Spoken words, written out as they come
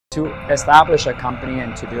To establish a company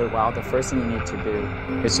and to do it well, the first thing you need to do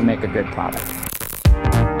is to make a good product.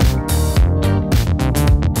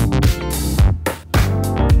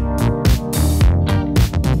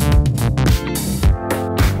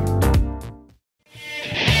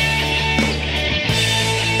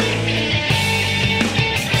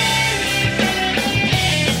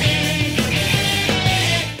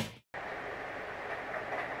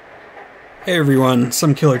 Hey everyone,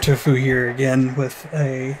 SomeKillerTofu here again with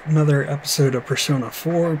another episode of Persona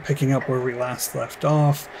 4, picking up where we last left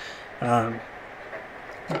off.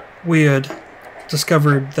 We had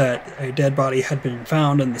discovered that a dead body had been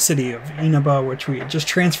found in the city of Inaba, which we had just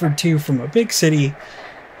transferred to from a big city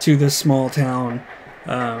to this small town.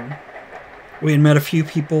 We had met a few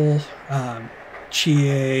people,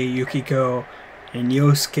 Chie, Yukiko, and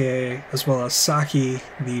Yosuke, as well as Saki,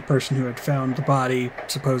 the person who had found the body,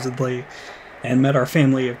 supposedly, and met our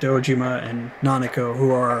family of Dojima and Nanako,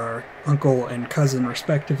 who are our uncle and cousin,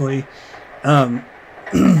 respectively.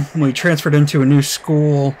 We transferred into a new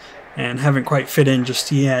school and haven't quite fit in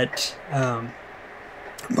just yet, but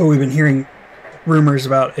we've been hearing rumors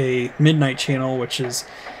about a midnight channel, which is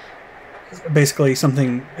basically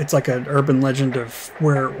something, it's like an urban legend of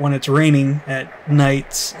where when it's raining at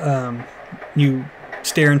nights, you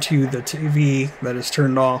stare into the TV that is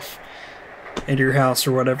turned off at your house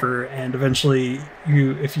or whatever, and eventually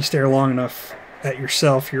if you stare long enough at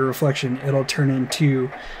yourself, your reflection, it'll turn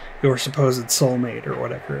into your supposed soulmate or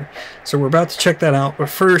whatever. So we're about to check that out, but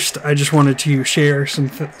first I just wanted to share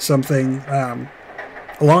something. A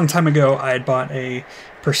long time ago I had bought a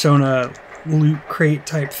Persona loot crate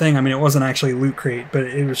type thing. I mean, it wasn't actually a loot crate, but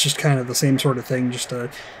it was just kind of the same sort of thing, just a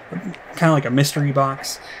kind of like a mystery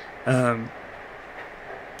box.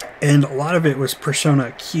 And a lot of it was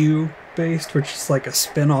Persona Q based, which is like a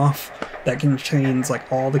spin-off that contains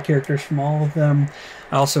like all the characters from all of them.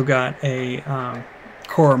 I also got a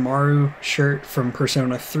Koromaru shirt from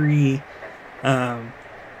Persona 3, and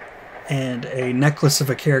a necklace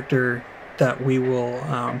of a character that we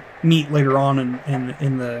will meet later on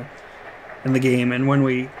in the game, and when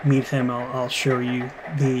we meet him I'll show you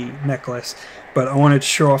the necklace. But I wanted to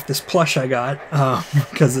show off this plush I got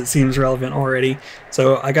because it seems relevant already.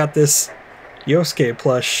 So I got this Yosuke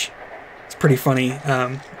plush. It's pretty funny.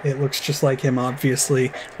 It looks just like him,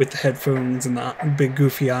 obviously, with the headphones and the big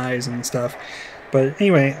goofy eyes and stuff. But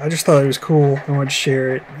anyway, I just thought it was cool. I wanted to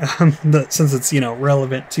share it since it's,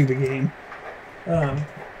 relevant to the game.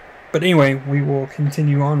 But anyway, we will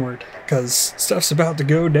continue onward because stuff's about to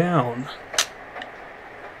go down.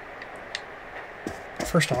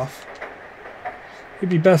 First off, it'd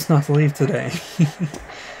be best not to leave today.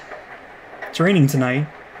 It's raining tonight.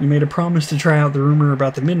 You made a promise to try out the rumor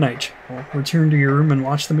about the Midnight Channel. Return to your room and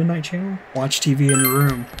watch the Midnight Channel? Watch TV in your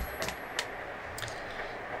room.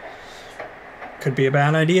 Could be a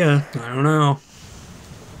bad idea. I don't know.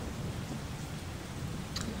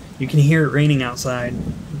 You can hear it raining outside.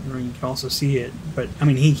 Or you can also see it. But, I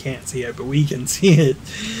mean, he can't see it, but we can see it.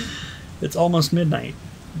 It's almost midnight.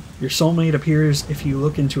 Your soulmate appears if you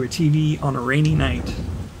look into a TV on a rainy night.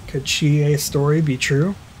 Could Chie's story be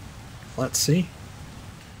true? Let's see.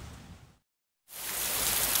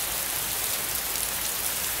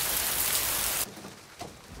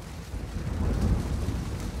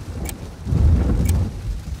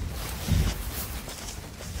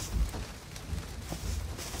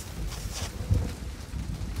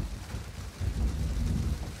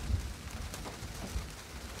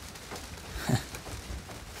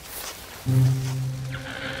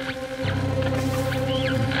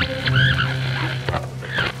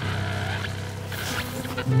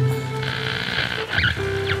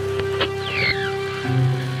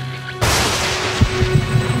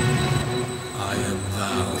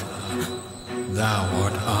 Thou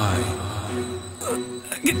art I.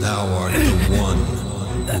 Thou art the one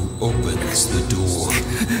who opens the door.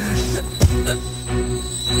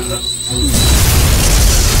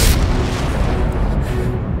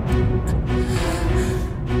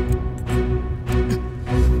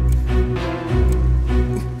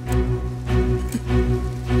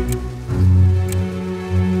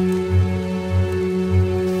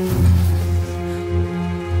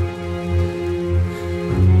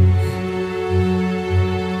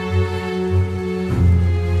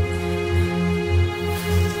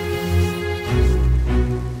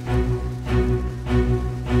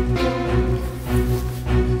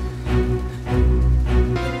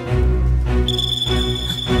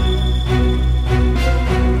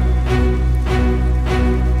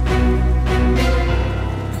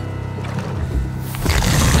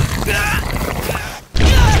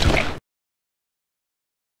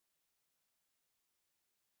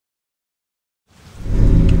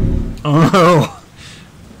 Oh no!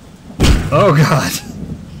 Oh god!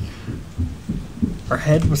 Our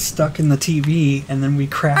head was stuck in the TV, and then we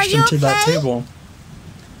crashed into that table.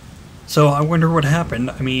 So I wonder what happened.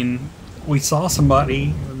 I mean, we saw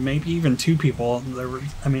somebody, maybe even two people. There were,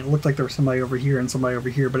 I mean, it looked like there was somebody over here and somebody over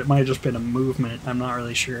here, but it might have just been a movement. I'm not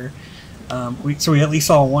really sure. So we at least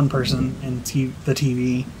saw one person in the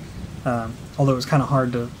TV, although it was kind of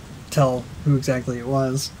hard to tell who exactly it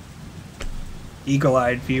was.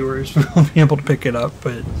 Eagle-eyed viewers will be able to pick it up,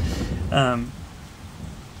 but and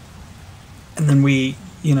then we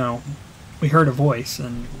heard a voice,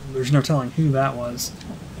 and there's no telling who that was.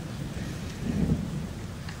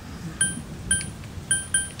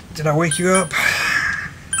 Did I wake you up?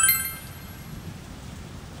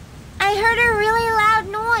 I heard a really loud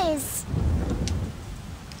noise.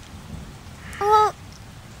 Well,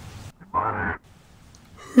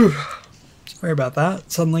 Sorry about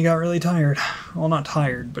that. Suddenly got really tired. Well, not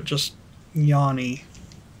tired, but just yawny.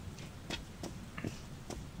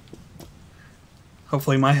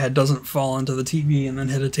 Hopefully my head doesn't fall into the TV and then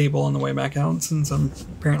hit a table on the way back out, since I'm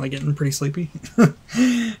apparently getting pretty sleepy.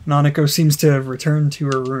 Nanako seems to have returned to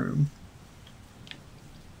her room.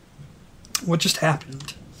 What just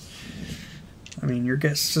happened? I mean, your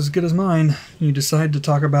guess is as good as mine. You decide to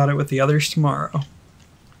talk about it with the others tomorrow.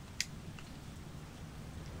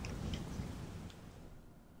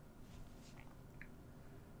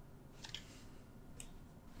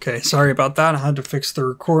 Okay, sorry about that. I had to fix the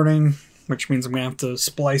recording, which means I'm going to have to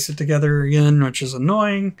splice it together again, which is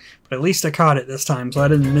annoying, but at least I caught it this time, so I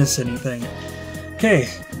didn't miss anything. Okay,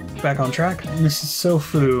 back on track. Mrs.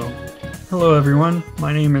 Sofu. Hello everyone,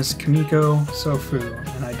 my name is Kamiko Sofu,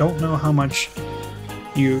 and I don't know how much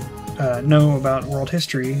you know about world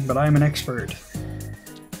history, but I'm an expert.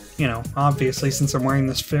 You know, obviously, since I'm wearing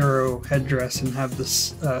this pharaoh headdress and have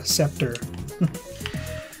this scepter.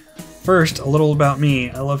 First, a little about me.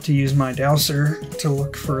 I love to use my dowser to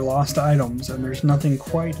look for lost items, and there's nothing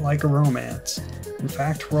quite like a romance. In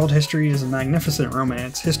fact, world history is a magnificent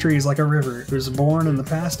romance. History is like a river. It was born in the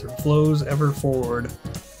past and flows ever forward.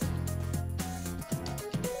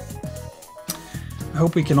 I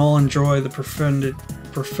hope we can all enjoy the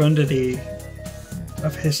profundity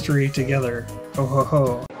of history together. Ho ho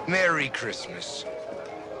ho. Merry Christmas.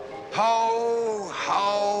 Ho,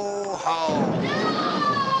 ho, ho.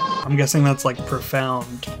 I'm guessing that's like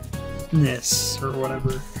profoundness or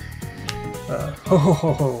whatever. Ho ho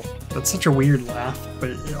ho ho. That's such a weird laugh,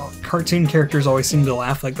 but you know, cartoon characters always seem to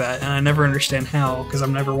laugh like that, and I never understand how, because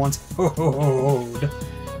I've never once ho ho ho ho'd.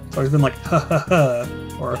 It's always been like ha ha ha,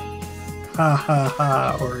 or ha ha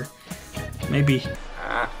ha, or maybe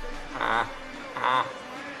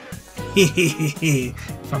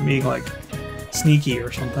if I'm being like sneaky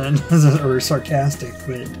or something, or sarcastic,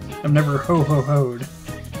 but I've never ho ho ho'd.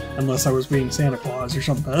 Unless I was being Santa Claus or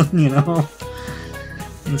something, you know?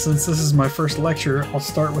 And since this is my first lecture, I'll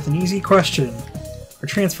start with an easy question. Our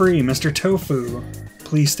transferee, Mr. Tofu,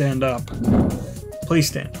 please stand up. Please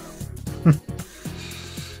stand up.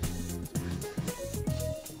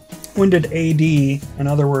 When did AD, in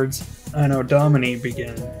other words, Anno Domini,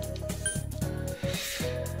 begin?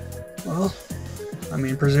 Well, I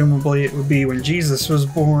mean, presumably it would be when Jesus was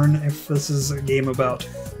born, if this is a game about,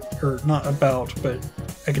 or not about, but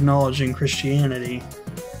acknowledging Christianity.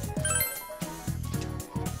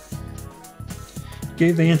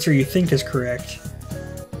 Gave the answer you think is correct.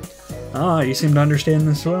 Ah, you seem to understand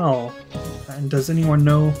this well. And does anyone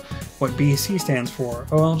know what BC stands for?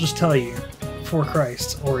 Oh, I'll just tell you. Before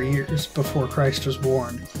Christ, or years before Christ was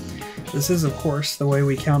born. This is, of course, the way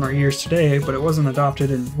we count our years today, but it wasn't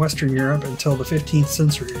adopted in Western Europe until the 15th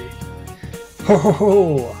century. Ho ho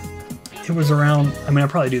ho! It was around, I mean, I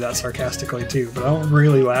probably do that sarcastically too, but I don't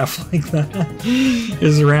really laugh like that. It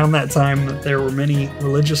was around that time that there were many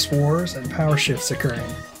religious wars and power shifts occurring.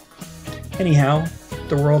 Anyhow,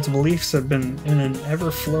 the world's beliefs have been in an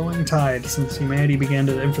ever-flowing tide since humanity began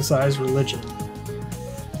to emphasize religion.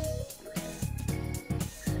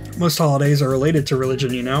 Most holidays are related to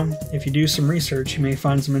religion, you know. If you do some research, you may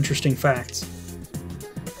find some interesting facts.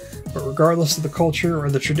 But regardless of the culture or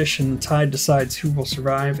the tradition, the tide decides who will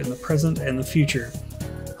survive in the present and the future.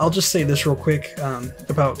 I'll just say this real quick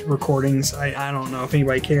about recordings. I don't know if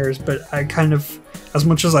anybody cares, but I kind of, as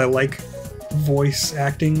much as I like voice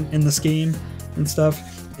acting in this game and stuff,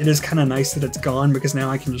 it is kind of nice that it's gone, because now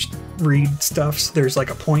I can just read stuff. So there's like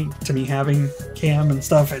a point to me having cam and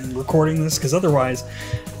stuff and recording this, because otherwise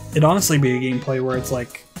it'd honestly be a gameplay where it's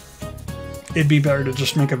like, it'd be better to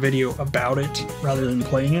just make a video about it rather than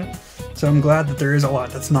playing it. So I'm glad that there is a lot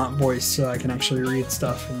that's not voiced, so I can actually read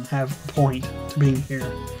stuff and have a point to being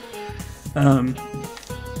here.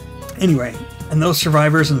 Anyway, and those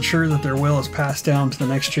survivors ensure that their will is passed down to the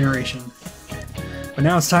next generation. But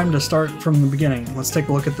now it's time to start from the beginning. Let's take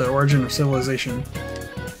a look at the origin of civilization.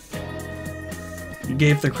 You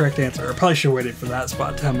gave the correct answer. I probably should have waited for that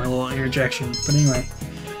spot to have my little interjection. But anyway.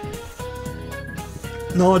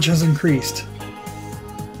 Knowledge has increased.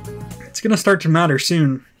 It's going to start to matter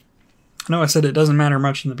soon. I know I said it doesn't matter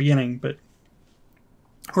much in the beginning, but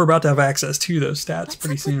we're about to have access to those stats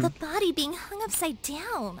pretty soon. What's up with the body being hung upside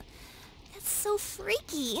down? That's so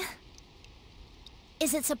freaky.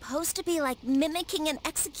 Is it supposed to be like mimicking an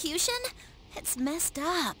execution? It's messed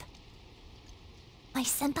up. My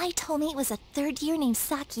senpai told me it was a third year named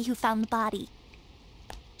Saki who found the body.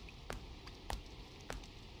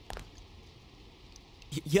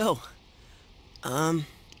 Yo.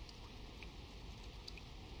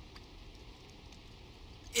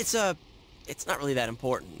 It's not really that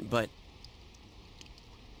important, but...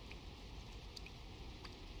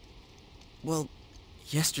 Well,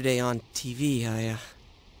 yesterday on TV,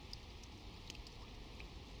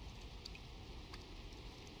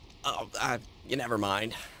 you never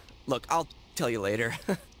mind. Look, I'll tell you later.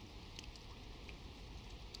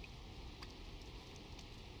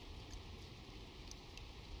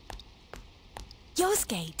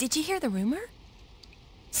 Yosuke, did you hear the rumor?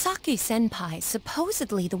 Saki Senpai,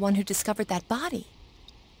 supposedly the one who discovered that body.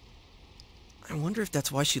 I wonder if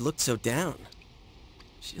that's why she looked so down.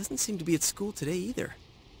 She doesn't seem to be at school today either.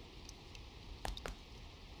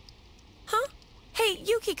 Huh? Hey,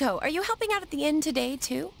 Yukiko, are you helping out at the inn today,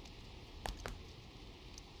 too?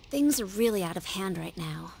 Things are really out of hand right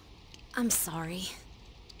now. I'm sorry.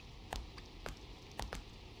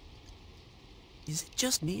 Is it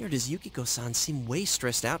just me, or does Yukiko-san seem way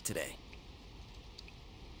stressed out today?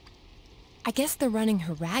 I guess they're running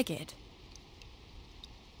her ragged.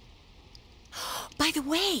 By the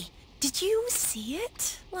way, did you see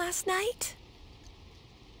it last night?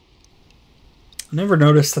 I never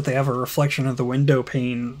noticed that they have a reflection of the window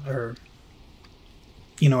pane, or...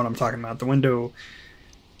 You know what I'm talking about, the window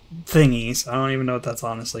thingies. I don't even know what that's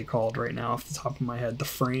honestly called right now off the top of my head. The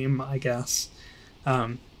frame, I guess.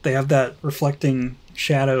 They have that reflecting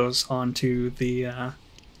shadows onto the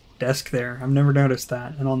desk there. I've never noticed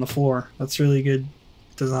that. And on the floor. That's really good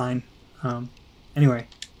design. Anyway.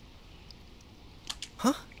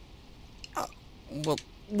 Huh? Well,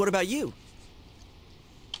 what about you?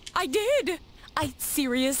 I did! I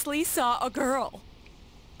seriously saw a girl.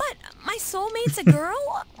 But my soulmate's a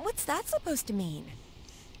girl? What's that supposed to mean?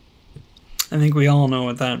 I think we all know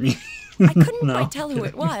what that means. I couldn't No. quite tell who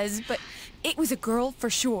it was, but it was a girl for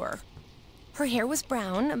sure. Her hair was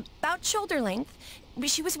brown, about shoulder length, but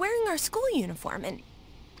she was wearing our school uniform and...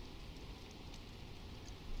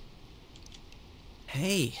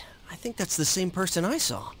 Hey, I think that's the same person I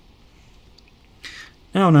saw.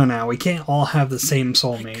 No. We can't all have the same I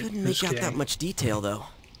soulmate. couldn't make out Okay. that much detail, though.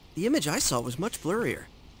 The image I saw was much blurrier.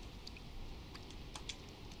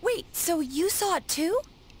 Wait, so you saw it too?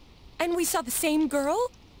 And we saw the same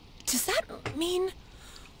girl? Does that mean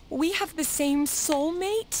we have the same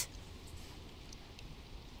soulmate?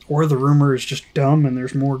 Or the rumor is just dumb and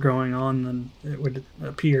there's more going on than it would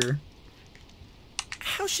appear.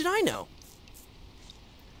 How should I know?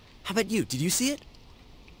 How about you? Did you see it?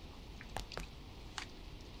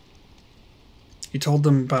 You told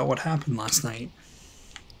them about what happened last night.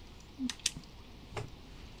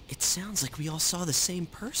 It sounds like we all saw the same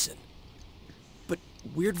person. But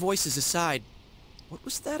weird voices aside, what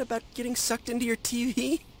was that about getting sucked into your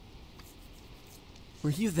TV? Were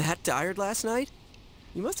you that tired last night?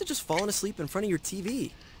 You must have just fallen asleep in front of your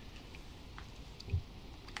TV.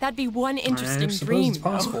 That'd be one interesting I suppose dream, it's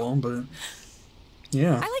possible, but...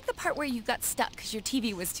 Yeah. I like the part where you got stuck because your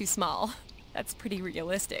TV was too small. That's pretty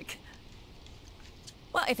realistic.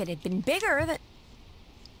 Well, if it had been bigger, then...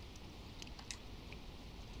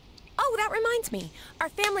 Oh, that reminds me. Our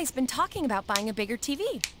family's been talking about buying a bigger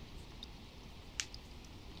TV.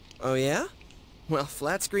 Oh yeah? Well,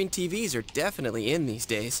 flat-screen TVs are definitely in these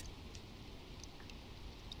days.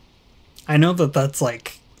 I know that that's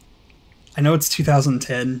like... I know it's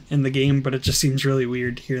 2010 in the game, but it just seems really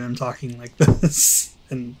weird to hear them talking like this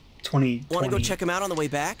in 2020. Want to go check them out on the way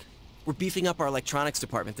back? We're beefing up our electronics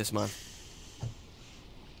department this month.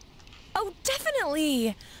 Oh,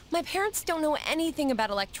 definitely! My parents don't know anything about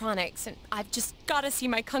electronics, and I've just got to see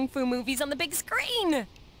my kung fu movies on the big screen!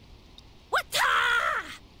 Wata!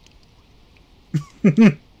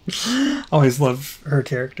 Always love her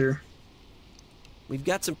character. We've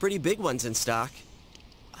got some pretty big ones in stock.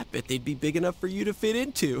 I bet they'd be big enough for you to fit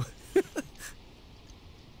into.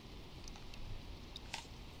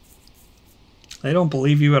 I don't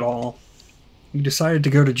believe you at all. you decided to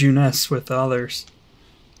go to Juness with the others.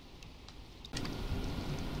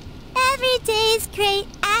 Every day's great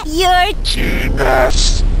at your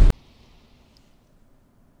Juness.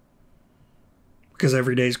 Because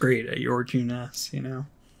every day's great at your Juness, you know?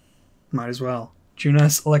 Might as well.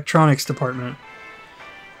 Juness Electronics Department.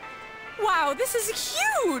 Wow, this is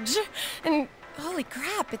huge! And holy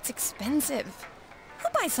crap, it's expensive. Who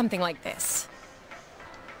buys something like this?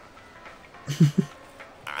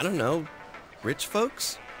 I don't know. Rich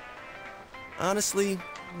folks? Honestly,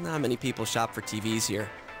 not many people shop for TVs here.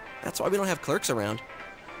 That's why we don't have clerks around.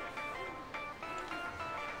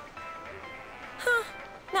 Huh.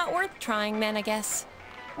 Not worth trying then, I guess.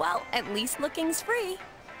 Well, at least looking's free.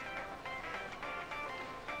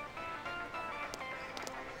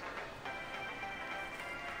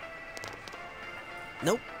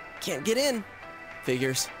 Nope, can't get in.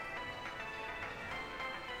 Figures.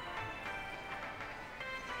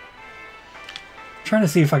 Trying to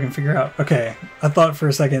see if I can figure out. Okay, I thought for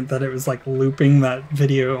a second that it was like looping that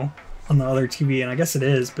video on the other TV, and I guess it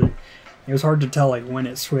is, but it was hard to tell like when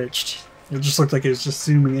it switched. It just looked like it was just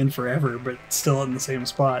zooming in forever, but still in the same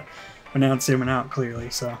spot. But now it's zooming out clearly,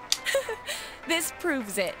 so. This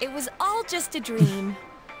proves it. It was all just a dream.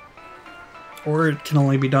 Or it can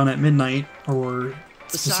only be done at midnight, or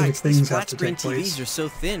specific Besides, things these have to flat-screen take place. TVs are so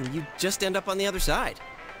thin, you just end up on the other side.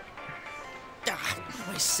 What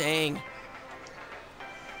am I saying?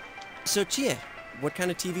 So, Chia, what kind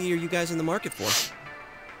of TV are you guys in the market for?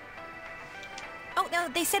 Oh, no,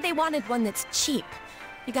 they said they wanted one that's cheap.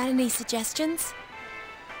 You got any suggestions?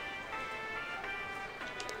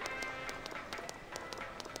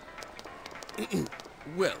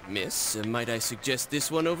 Well, miss, might I suggest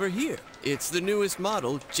this one over here? It's the newest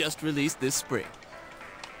model, just released this spring.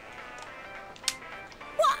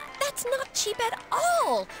 What? That's not cheap at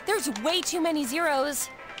all! There's way too many zeros.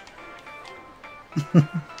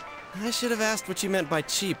 I should have asked what you meant by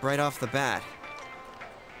cheap right off the bat.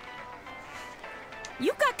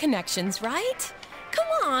 You got connections, right? Come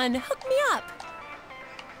on, hook me up.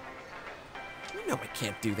 You know I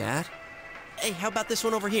can't do that. Hey, how about this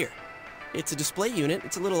one over here? It's a display unit.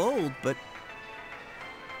 It's a little old, but...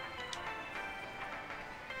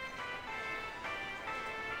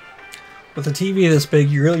 With a TV this big,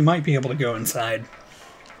 you really might be able to go inside.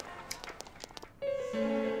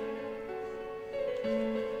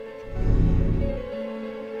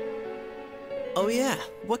 Oh yeah,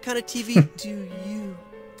 what kind of TV do you...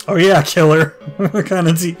 Oh yeah, killer. What kind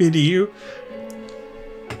of TV do you?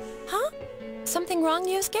 Huh? Something wrong,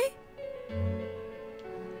 Yosuke?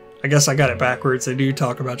 I guess I got it backwards. They do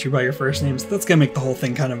talk about you by your first names. That's gonna make the whole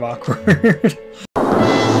thing kind of awkward.